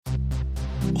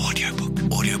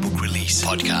Audiobook release.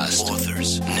 Podcast.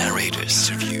 Authors.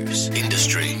 Narrators. Interviews.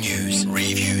 Industry. News.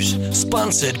 Reviews.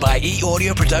 Sponsored by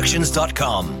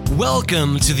eaudioproductions.com.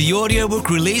 Welcome to the Audiobook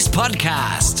Release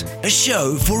Podcast, a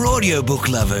show for audiobook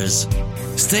lovers.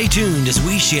 Stay tuned as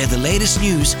we share the latest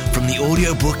news from the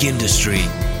audiobook industry.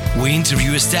 We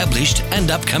interview established and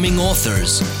upcoming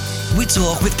authors. We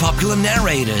talk with popular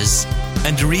narrators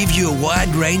and review a wide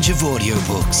range of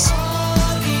audiobooks.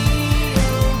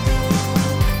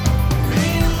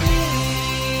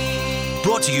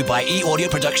 Brought to you by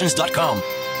eaudioproductions.com.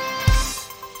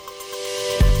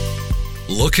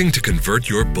 Looking to convert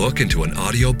your book into an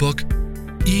audiobook?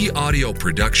 E-Audio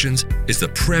Productions is the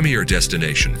premier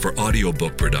destination for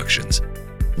audiobook productions.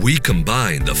 We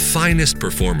combine the finest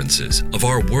performances of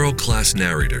our world-class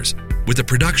narrators with the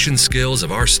production skills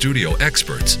of our studio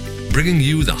experts, bringing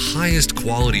you the highest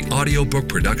quality audiobook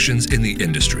productions in the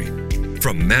industry.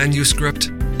 From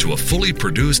manuscript to a fully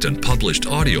produced and published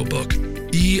audiobook,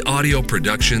 E-Audio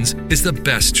Productions is the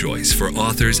best choice for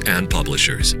authors and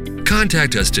publishers.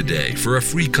 Contact us today for a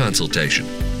free consultation.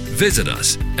 Visit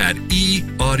us at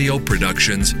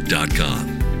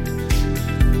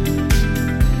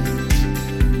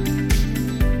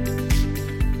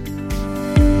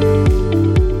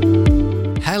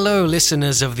Hello,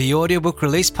 listeners of the Audiobook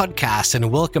Release Podcast,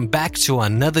 and welcome back to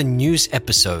another news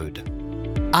episode.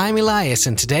 I'm Elias,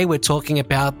 and today we're talking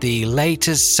about the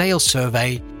latest sales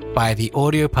survey by the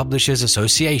Audio Publishers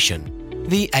Association,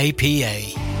 the APA.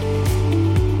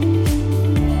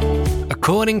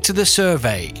 According to the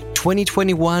survey,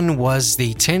 2021 was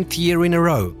the 10th year in a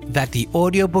row that the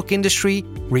audiobook industry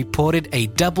reported a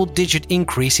double-digit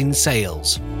increase in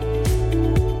sales.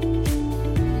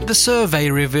 The survey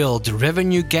revealed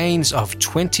revenue gains of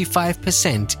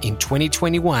 25% in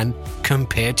 2021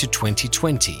 compared to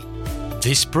 2020.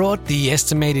 This brought the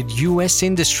estimated US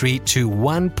industry to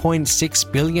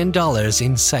 $1.6 billion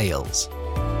in sales.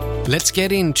 Let's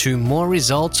get into more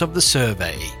results of the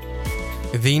survey.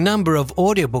 The number of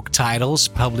audiobook titles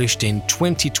published in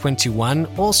 2021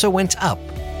 also went up,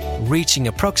 reaching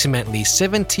approximately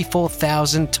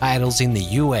 74,000 titles in the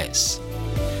US.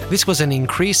 This was an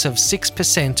increase of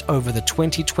 6% over the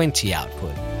 2020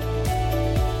 output.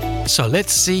 So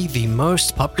let's see the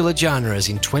most popular genres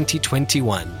in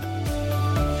 2021.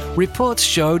 Reports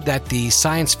showed that the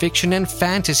science fiction and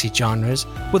fantasy genres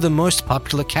were the most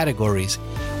popular categories,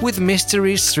 with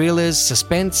mysteries, thrillers,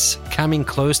 suspense coming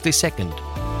closely second.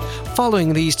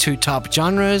 Following these two top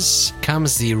genres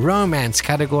comes the romance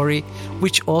category,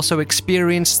 which also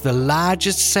experienced the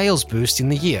largest sales boost in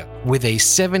the year, with a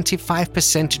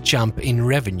 75% jump in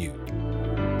revenue.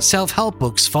 Self-help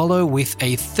books follow with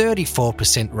a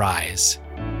 34% rise.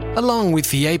 Along with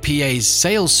the APA's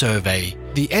sales survey,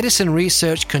 the Edison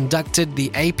Research conducted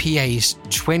the APA's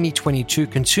 2022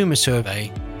 consumer survey,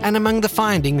 and among the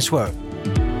findings were: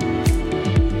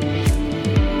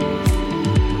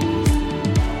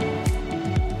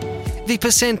 the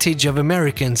percentage of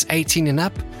Americans 18 and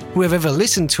up who have ever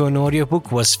listened to an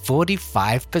audiobook was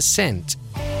 45%.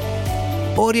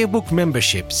 Audiobook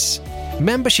memberships.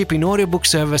 Membership in audiobook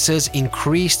services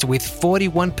increased with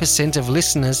 41% of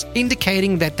listeners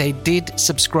indicating that they did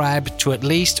subscribe to at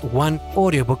least one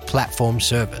audiobook platform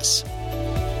service.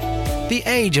 The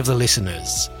age of the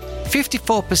listeners.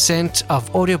 54% of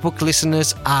audiobook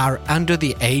listeners are under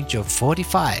the age of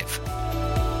 45.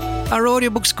 Are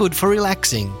audiobooks good for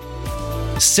relaxing?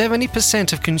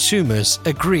 70% of consumers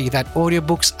agree that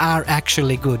audiobooks are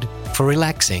actually good for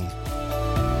relaxing.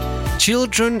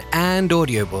 Children and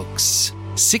audiobooks.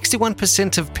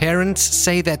 61% of parents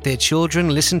say that their children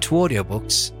listen to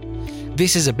audiobooks.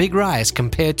 This is a big rise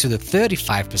compared to the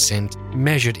 35%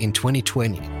 measured in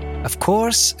 2020. Of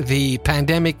course, the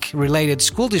pandemic-related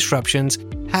school disruptions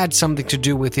had something to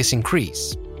do with this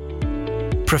increase.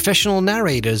 Professional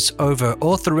narrators over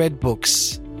author-read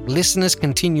books. Listeners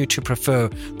continue to prefer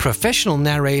professional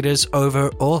narrators over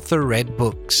author-read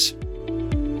books.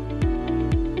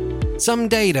 Some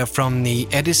data from the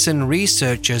Edison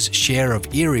Researchers' Share of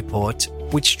Ear Report,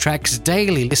 which tracks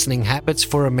daily listening habits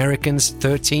for Americans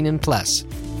 13 and plus.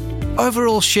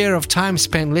 Overall share of time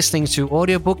spent listening to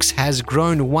audiobooks has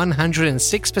grown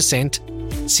 106%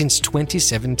 since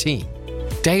 2017.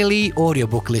 Daily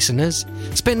audiobook listeners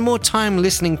spend more time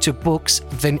listening to books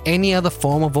than any other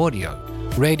form of audio,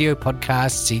 radio,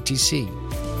 podcasts, etc.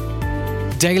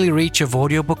 Daily reach of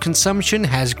audiobook consumption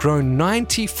has grown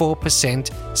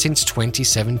 94% since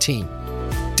 2017.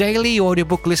 Daily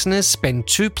audiobook listeners spend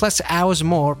 2+ hours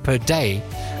more per day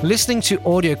listening to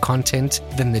audio content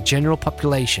than the general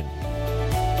population.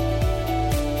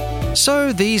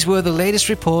 So these were the latest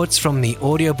reports from the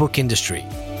audiobook industry.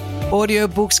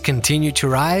 Audiobooks continue to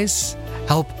rise,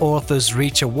 help authors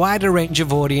reach a wider range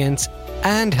of audience,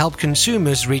 and help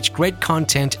consumers reach great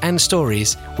content and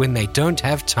stories when they don't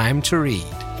have time to read.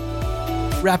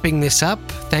 Wrapping this up,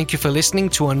 thank you for listening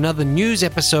to another news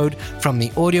episode from the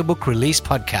Audiobook Release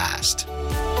Podcast.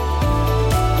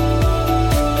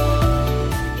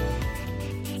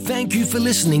 Thank you for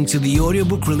listening to the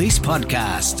Audiobook Release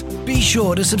Podcast. Be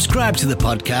sure to subscribe to the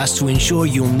podcast to ensure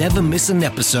you'll never miss an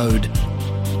episode.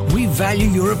 We value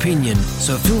your opinion,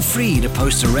 so feel free to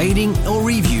post a rating or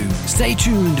review. Stay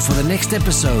tuned for the next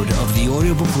episode of the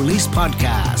Audiobook Release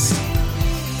Podcast.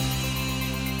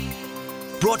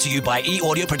 Brought to you by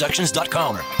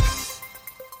eaudioproductions.com.